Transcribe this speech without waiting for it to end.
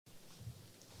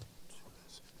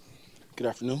Good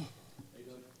afternoon. How you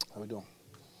doing? How we doing?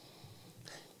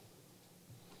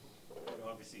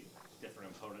 Obviously, different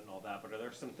opponent and all that, but are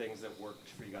there some things that worked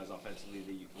for you guys offensively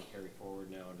that you can carry forward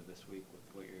now into this week with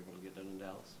what you're able to get done in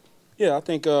Dallas? Yeah, I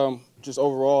think just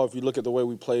overall, if you look at the way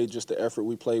we played, just the effort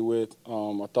we played with,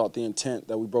 I thought the intent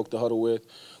that we broke the huddle with,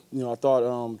 I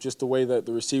thought just the way that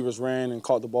the receivers ran and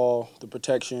caught the ball, the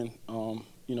protection,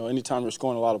 anytime you're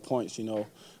scoring a lot of points,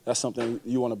 that's something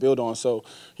you want to build on. So,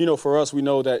 for us, we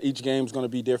know that each game's going to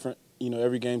be different.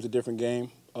 Every game's a different game.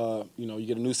 You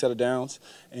get a new set of downs,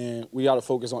 and we got to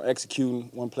focus on executing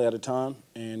one play at a time.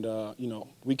 And,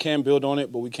 we can build on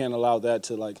it, but we can't allow that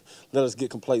to, let us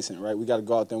get complacent, right? We got to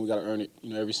go out there and we got to earn it,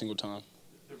 every single time.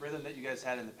 The rhythm that you guys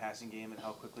had in the passing game and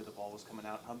how quickly the ball was coming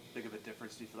out, how big of a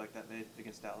difference do you feel like that made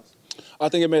against Dallas? I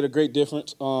think it made a great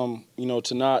difference,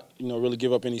 to not, really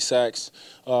give up any sacks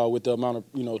with the amount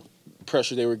of,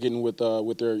 pressure they were getting with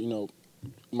their,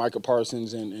 Micah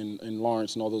Parsons and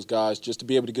Lawrence and all those guys. Just to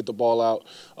be able to get the ball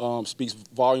out speaks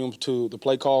volumes to the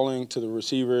play calling, to the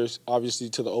receivers, obviously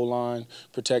to the O-line,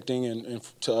 protecting, and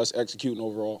to us executing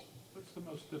overall. What's the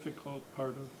most difficult part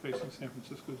of facing San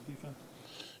Francisco's defense?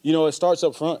 It starts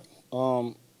up front.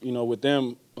 With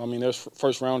them, there's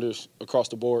first-rounders across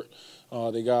the board.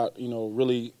 They got,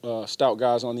 really stout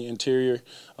guys on the interior.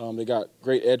 They got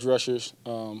great edge rushers.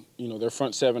 Their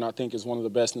front seven, I think, is one of the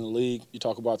best in the league. You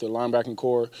talk about their linebacking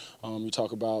core. You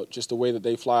talk about just the way that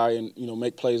they fly and,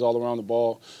 make plays all around the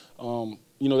ball.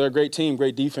 They're a great team,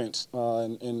 great defense.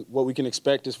 And what we can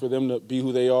expect is for them to be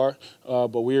who they are.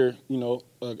 But we're,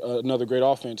 another great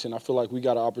offense. And I feel like we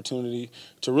got an opportunity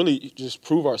to really just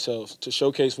prove ourselves, to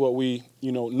showcase what we,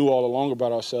 knew all along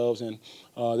about ourselves. And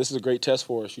this is a great test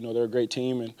for us. They're a great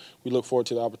team, and we look forward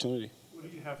to the opportunity. What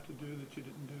do you have to do that you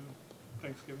didn't do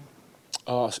Thanksgiving?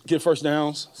 Get first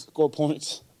downs, score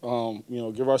points,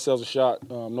 give ourselves a shot,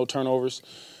 no turnovers.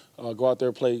 Go out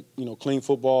there, play, clean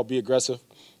football, be aggressive.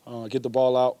 Get the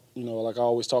ball out, like I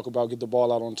always talk about, get the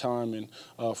ball out on time,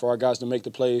 and for our guys to make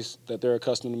the plays that they're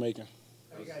accustomed to making.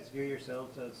 How do you guys view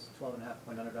yourselves as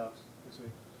 12.5-point underdogs this week?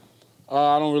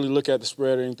 I don't really look at the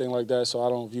spread or anything like that, so I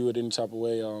don't view it any type of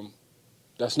way.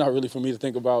 That's not really for me to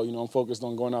think about. I'm focused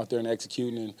on going out there and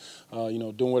executing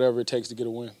and, doing whatever it takes to get a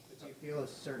win. Do you feel a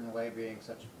certain way being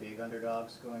such big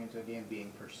underdogs going into a game,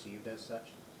 being perceived as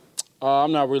such?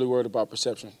 I'm not really worried about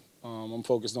perception. I'm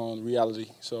focused on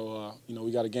reality. So,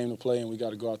 we got a game to play, and we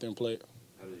got to go out there and play it.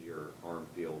 How does your arm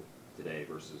feel today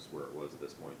versus where it was at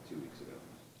this point 2 weeks ago?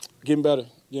 Getting better.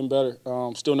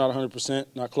 Still not 100%,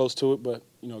 not close to it, but,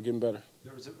 getting better.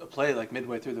 There was a play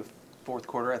midway through the fourth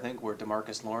quarter, I think, where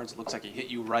DeMarcus Lawrence, it looks like he hit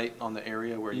you right on the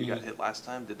area where you got hit last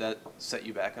time. Did that set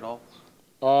you back at all?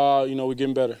 We're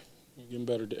getting better. We're getting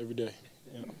better every day.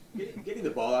 Yeah. Getting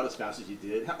the ball out as fast as you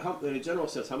did, how, in a general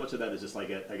sense, how much of that is just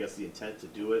the intent to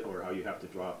do it, or how you have to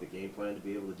draw up the game plan to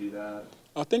be able to do that?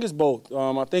 I think it's both.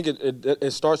 I think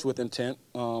it starts with intent,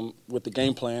 with the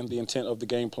game plan, the intent of the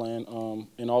game plan,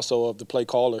 and also of the play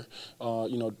caller,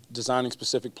 designing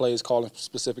specific plays, calling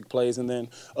specific plays, and then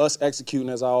us executing,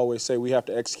 as I always say, we have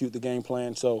to execute the game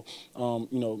plan. So,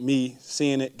 me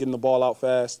seeing it, getting the ball out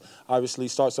fast, obviously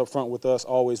starts up front with us,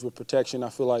 always with protection. I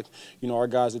feel like, our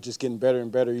guys are just getting better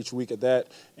and better each week at that,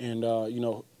 and,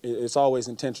 it's always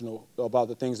intentional about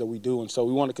the things that we do, and so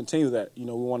we want to continue that. We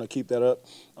want to keep that up,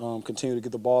 continue to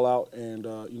get the ball out, and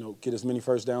get as many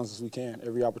first downs as we can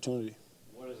every opportunity.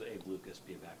 What does Abe Lucas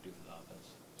be back do for the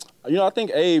offense? I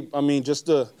think Abe,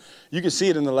 you can see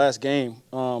it in the last game,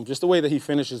 just the way that he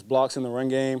finishes blocks in the run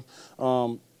game,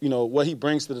 what he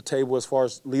brings to the table as far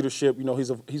as leadership.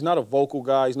 He's not a vocal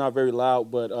guy, he's not very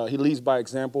loud, but he leads by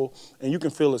example, and you can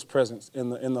feel his presence in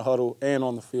the huddle and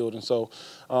on the field. And so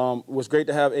it was great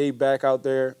to have Abe back out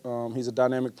there. He's a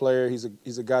dynamic player, he's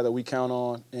a guy that we count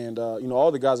on, and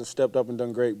all the guys have stepped up and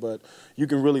done great, but you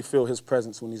can really feel his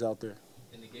presence when he's out there.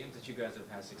 In the games that you guys have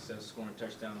had success scoring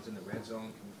touchdowns in the red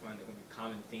zone, can you find a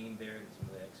common theme there in some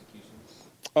of the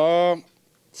executions?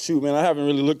 Shoot, man, I haven't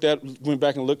really went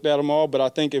back and looked at them all, but I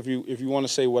think if you want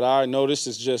to say what I noticed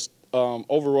is just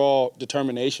overall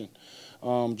determination,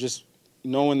 just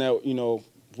knowing that,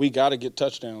 we got to get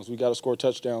touchdowns. We got to score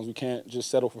touchdowns. We can't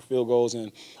just settle for field goals.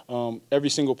 And every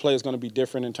single play is going to be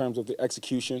different in terms of the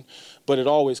execution, but it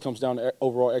always comes down to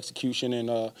overall execution. And,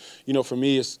 for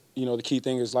me, it's, the key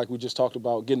thing is, like we just talked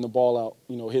about, getting the ball out,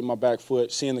 hitting my back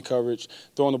foot, seeing the coverage,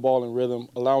 throwing the ball in rhythm,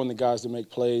 allowing the guys to make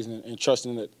plays, and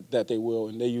trusting that they will,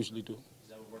 and they usually do. Does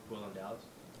that work well in Dallas?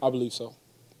 I believe so.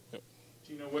 Yep.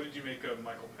 Geno, what did you make of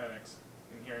Michael Penix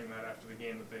and hearing that after the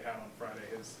game that they had on Friday,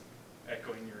 his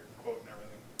echoing your quote and everything?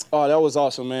 Oh, that was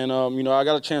awesome, man. You know, I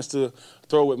got a chance to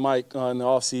throw with Mike in the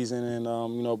offseason and,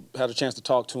 you know, had a chance to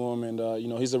talk to him. And, you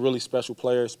know, he's a really special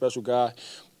player, special guy.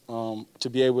 To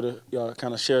be able to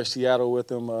kind of share Seattle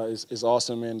with him is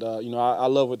awesome. And, you know, I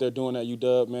love what they're doing at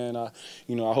UW, man.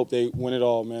 You know, I hope they win it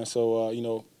all, man. So, you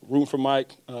know, rooting for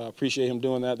Mike, appreciate him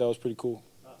doing that. That was pretty cool.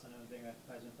 Thoughts on him being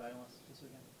a Heisman finalist this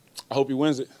weekend? I hope he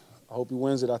wins it. I hope he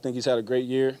wins it. I think he's had a great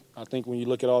year. I think when you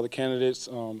look at all the candidates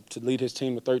to lead his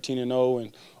team to 13-0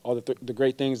 and all the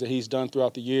great things that he's done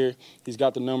throughout the year, he's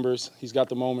got the numbers, he's got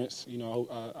the moments. You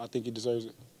know, I think he deserves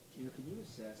it. Geno, can you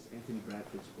assess Anthony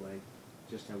Bradford's play,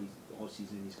 just how he's all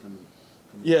season he's coming?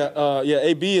 Yeah, yeah.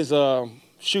 AB is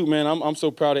shoot, man. I'm so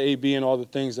proud of AB and all the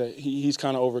things that he's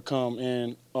kind of overcome,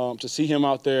 and to see him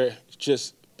out there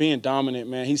just being dominant,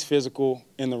 man. He's physical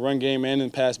in the run game and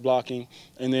in pass blocking,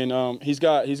 and then he's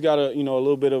got a you know a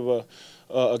little bit of a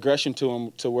aggression to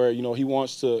him to where you know he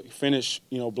wants to finish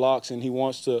you know blocks and he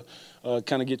wants to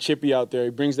kind of get chippy out there. He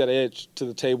brings that edge to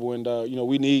the table, and you know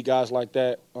we need guys like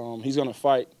that. He's going to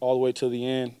fight all the way to the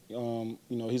end. You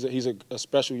know he's a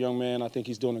special young man. I think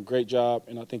he's doing a great job,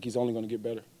 and I think he's only going to get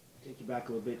better. Take you back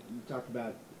a little bit. You talked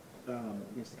about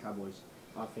against the Cowboys,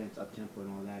 offense, up tempo, and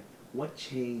all that. What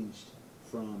changed?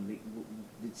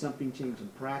 Did something change in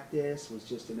practice? Was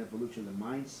just an evolution of the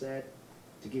mindset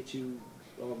to get you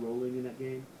all rolling in that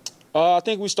game? I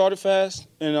think we started fast,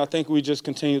 and I think we just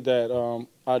continued that.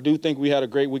 I do think we had a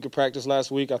great week of practice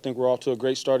last week. I think we're off to a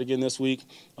great start again this week.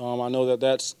 I know that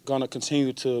that's going to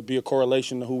continue to be a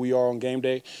correlation to who we are on game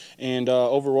day. And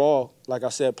overall, like I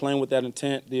said, playing with that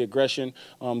intent, the aggression,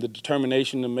 the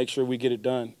determination to make sure we get it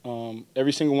done.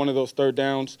 Every single one of those third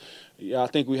downs, I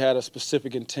think we had a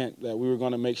specific intent that we were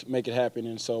going to make it happen.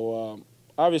 And so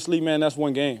obviously, man, that's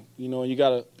one game, you know, and you got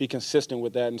to be consistent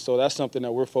with that. And so that's something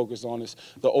that we're focused on is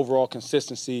the overall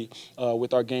consistency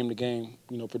with our game-to-game,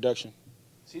 you know, production.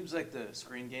 Seems like the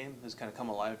screen game has kind of come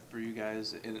alive for you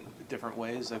guys in different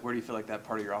ways. Like, where do you feel like that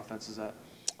part of your offense is at?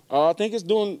 I think it's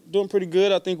doing pretty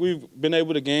good. I think we've been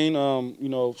able to gain, you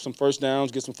know, some first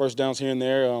downs, get some first downs here and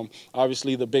there.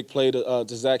 Obviously, the big play to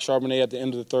Zach Charbonnet at the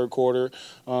end of the third quarter.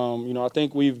 You know, I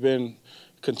think we've been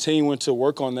continuing to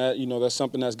work on that. You know, that's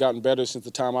something that's gotten better since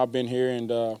the time I've been here,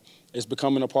 and it's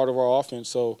becoming a part of our offense.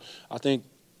 So I think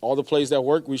all the plays that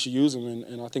work, we should use them,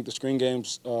 and I think the screen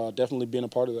game's definitely being a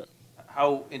part of that.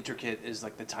 How intricate is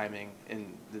like the timing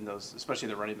in those, especially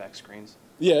the running back screens?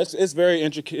 Yeah, it's very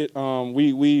intricate.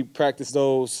 We practice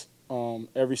those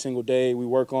every single day. We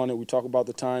work on it. We talk about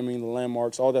the timing, the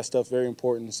landmarks, all that stuff. Very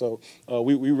important. So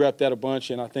we rep that a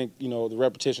bunch, and I think you know the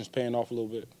repetition's paying off a little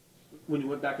bit. When you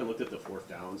went back and looked at the fourth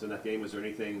downs in that game, was there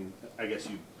anything I guess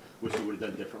you wish you would have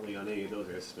done differently on any of those,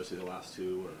 I guess especially the last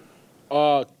two?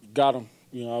 Or? Got them.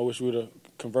 You know, I wish we would have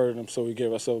converted them so we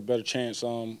gave ourselves a better chance.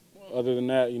 Other than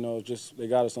that, you know, just they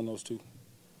got us on those two.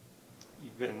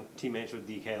 You've been teammates with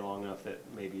DK long enough that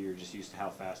maybe you're just used to how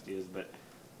fast he is, but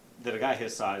that a guy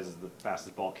his size is the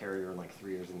fastest ball carrier in like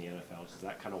 3 years in the NFL. Is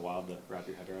that kind of wild to wrap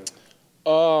your head around?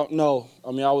 No.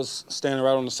 I mean, I was standing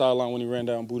right on the sideline when he ran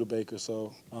down Buda Baker,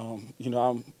 so you know,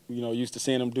 I'm used to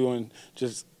seeing him doing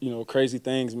just crazy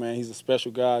things. Man, he's a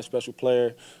special guy, special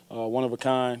player, one of a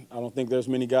kind. I don't think there's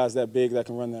many guys that big that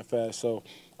can run that fast. So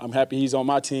I'm happy he's on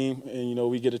my team, and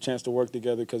we get a chance to work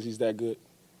together because he's that good. It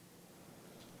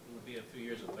will be a few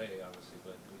years away, obviously,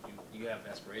 but do you have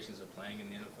aspirations of playing in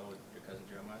the NFL with your cousin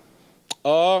Jeremiah?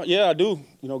 Yeah, I do.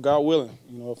 God willing.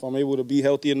 If I'm able to be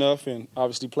healthy enough and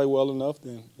obviously play well enough,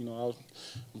 then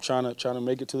I'm trying to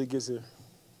make it till he gets here.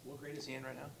 What grade is he in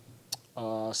right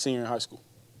now? Senior in high school.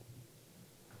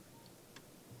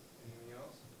 Anything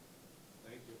else?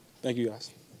 Thank you. Thank you,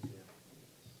 guys.